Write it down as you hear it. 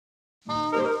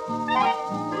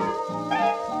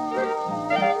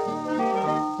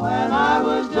When I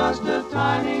was just a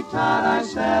tiny tot, I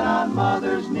sat on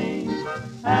Mother's knees,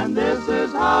 and this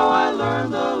is how I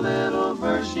learned the little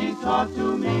verse she taught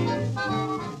to me.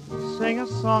 Sing a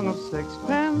song of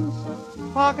sixpence,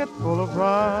 pocket full of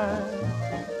rye,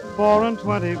 4 and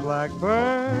 20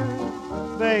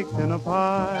 blackbirds baked in a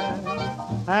pie.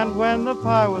 And when the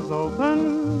pie was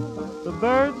open, the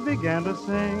birds began to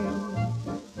sing.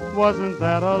 Wasn't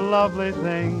that a lovely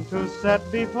thing to set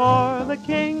before the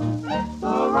king?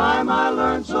 The rhyme I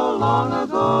learned so long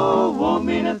ago won't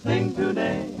mean a thing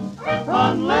today,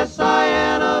 unless I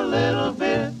add a little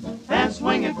bit and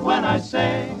swing it when I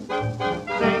say,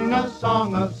 sing a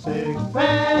song of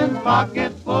sixpence,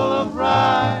 pocket full of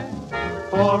rye,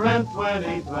 4 and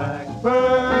 20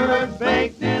 blackbirds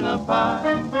baked in a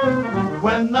pie.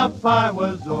 When the pie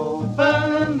was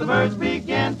open, the birds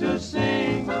began to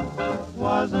sing.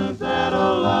 Wasn't that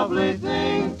a lovely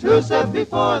thing to set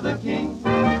before the king?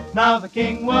 Now the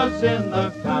king was in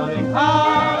the counting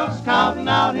house, counting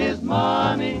out his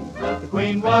money. The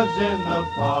queen was in the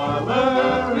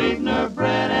parlor, eating her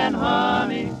bread and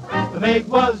honey. The maid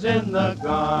was in the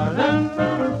garden,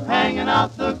 hanging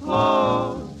out the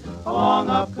clothes. Along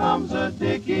up comes a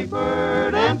dicky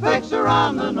bird and pecks her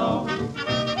on the nose.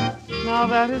 Now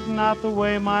that is not the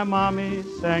way my mommy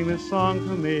sang this song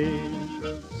to me.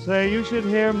 Say you should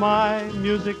hear my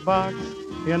music box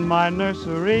in my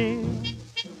nursery.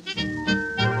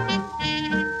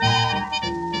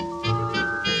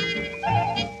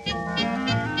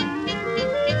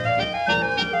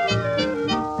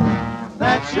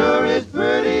 That sure is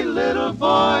pretty, little boy,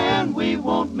 and we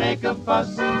won't make a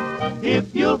fuss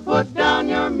if you'll put down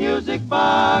your music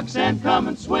box and come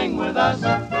and swing with us.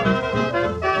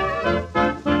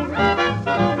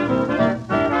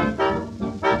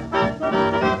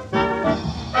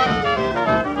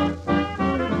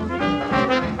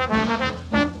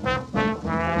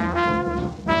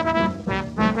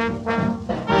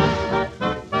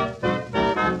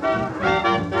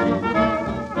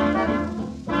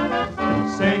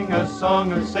 Sing a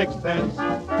song of sixpence,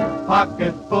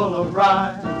 pocket full of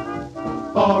rye,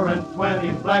 4 and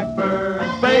 20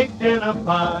 blackbirds baked in a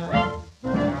pie.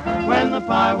 When the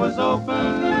pie was open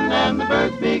and the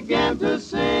birds began to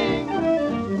sing,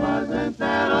 wasn't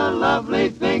that a lovely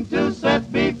thing to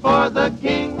set before the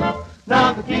king?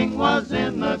 Now the king was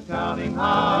in the counting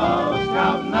house,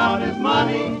 counting out his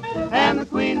money, and the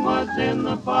queen was in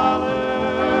the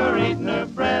parlor, eating her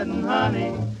bread and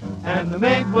honey, and the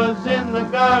maid was in the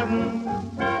garden,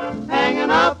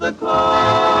 hanging out the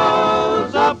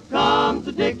clothes. Up comes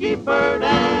a dicky bird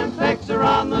and pecks her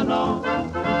on the nose.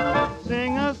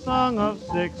 Sing a song of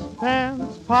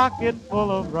sixpence, pocket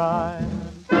full of rye.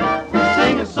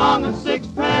 Sing a song of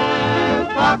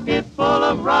sixpence, pocket full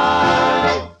of rye.